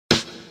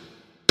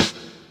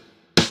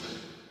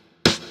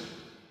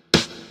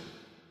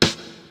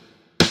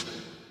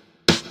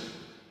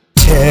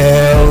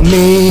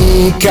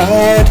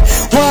God,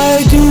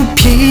 why do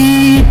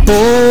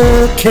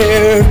people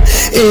care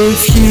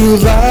if you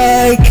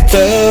like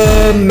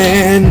the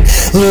man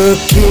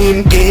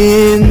looking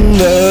in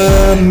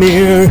the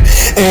mirror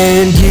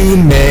and you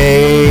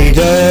made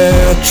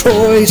a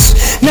choice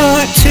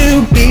not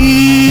to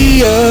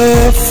be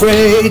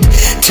afraid?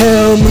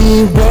 Tell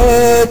me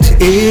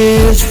what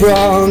is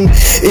wrong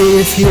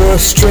if you're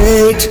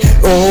straight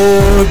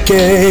or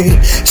gay.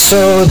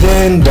 So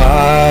then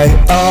why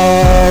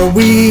are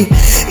we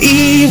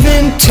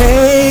even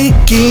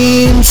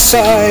taking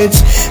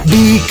sides?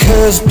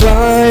 Because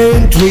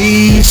blind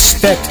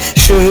respect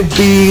should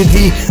be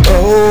the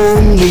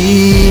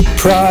only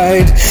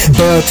pride.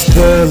 But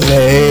the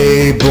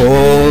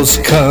labels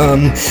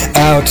come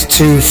out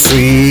to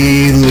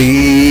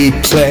freely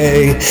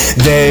play.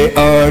 They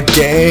are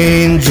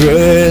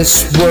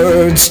dangerous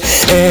words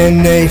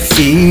and they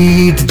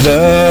feed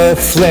the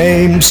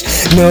flames.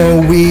 No,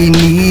 we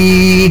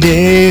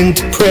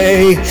needn't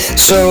pray.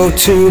 So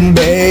to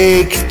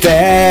make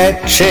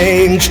that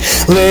change,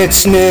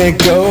 let's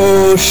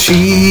negotiate,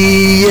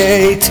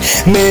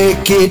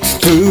 make it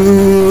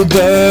through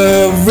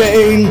the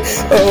rain.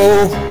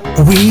 Oh,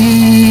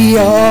 we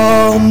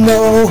all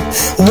know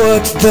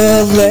what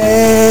the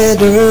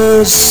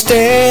letters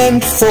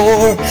stand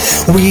for.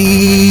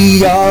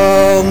 We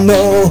all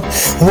know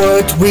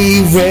what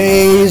we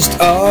raised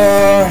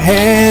our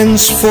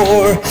hands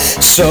for.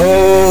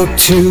 So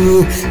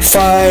to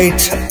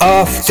fight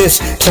off this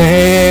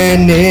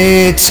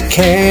planet's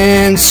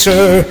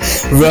cancer,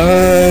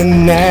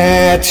 run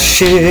that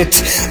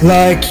shit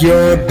like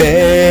you're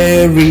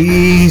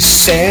Barry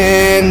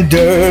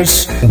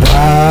Sanders.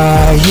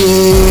 Why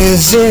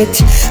is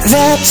it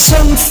that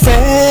some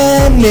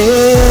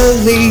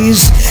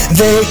families,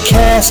 they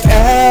cast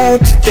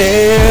out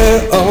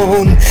their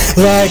own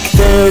like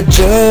they're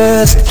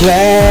just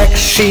black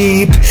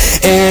sheep,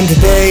 and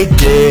they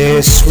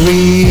disregard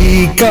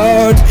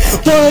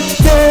what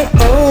their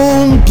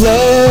own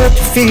blood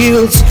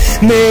feels?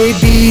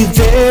 Maybe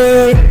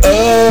they're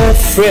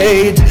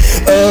afraid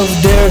of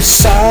their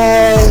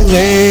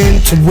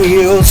silent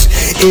wheels.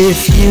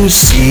 If you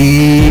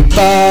see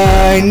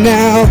by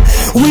now,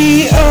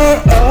 we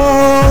are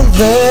all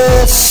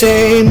the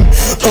same.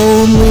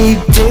 Only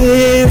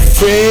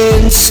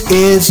difference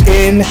is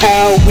in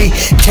how we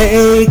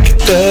take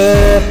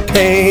the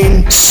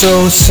pain.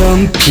 So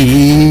some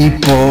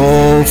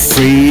people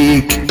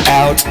freak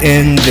out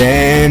and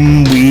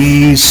then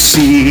we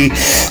see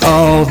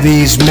all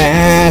these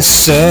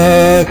massacres.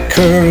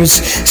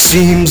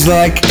 Seems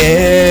like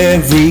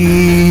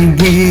every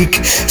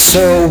week.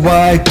 So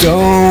why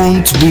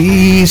don't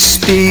we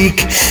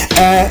speak?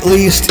 At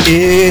least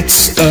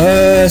it's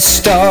a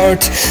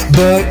start.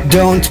 But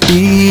don't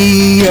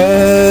be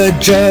a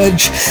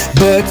judge,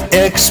 but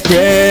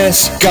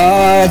express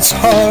God's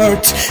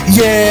heart.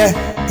 Yeah,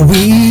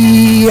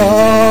 we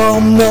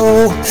all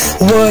know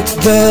what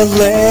the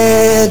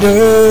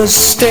letters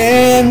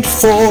stand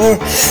for.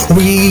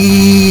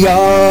 We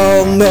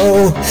all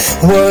know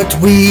what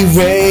we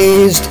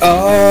raised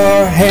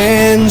our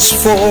hands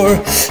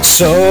for.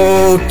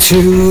 So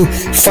to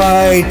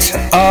fight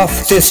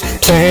off this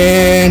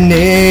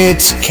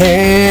planet's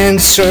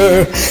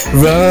cancer,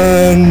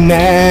 run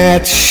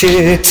that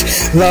shit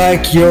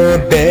like you're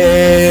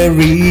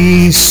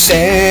Barry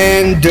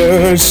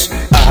Sanders.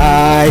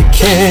 I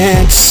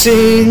can't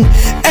sing,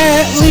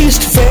 at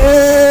least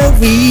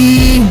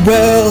very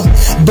well,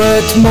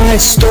 but my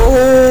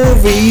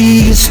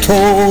story's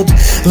told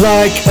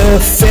like a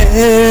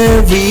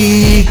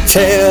fairy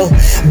tale.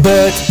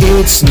 But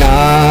it's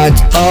not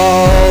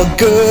all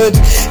good,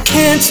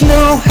 can't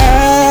know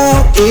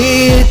how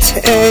it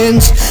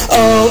ends.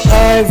 All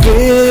I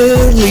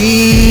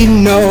really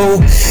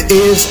know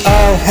is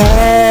I'll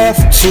have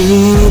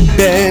to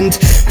bend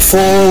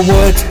for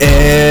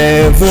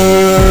whatever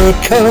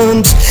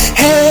comes,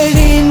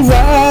 heading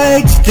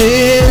right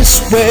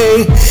this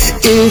way.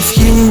 If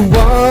you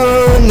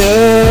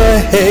wanna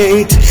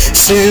hate,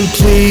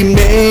 simply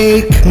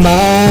make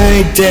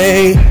my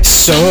day.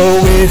 So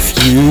if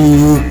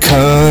you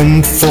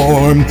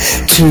conform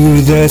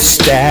to the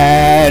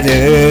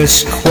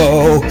status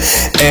quo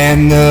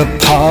and the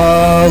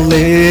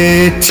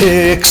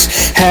politics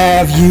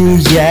have you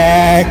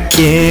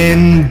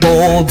yakking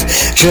bold,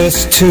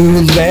 just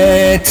to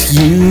let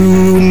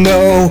you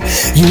know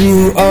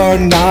you are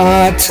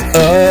not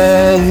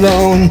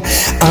alone.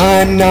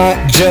 I'm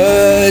not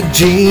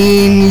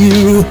judging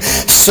you,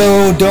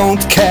 so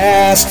don't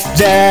cast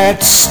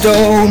that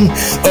stone.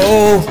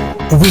 Oh,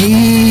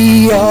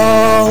 we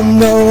all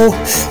know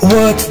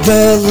what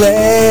the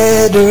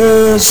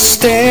letters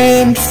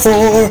stand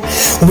for.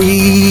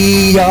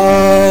 We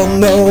all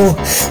know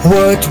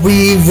what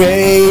we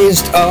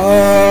raised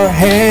our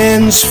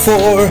hands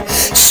for.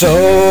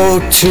 So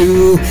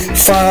to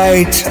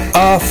fight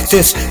off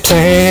this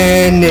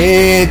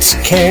planet's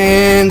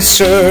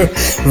cancer,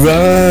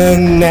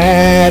 run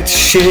that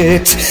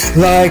shit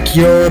like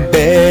you're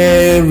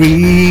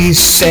Barry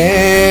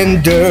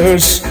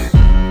Sanders.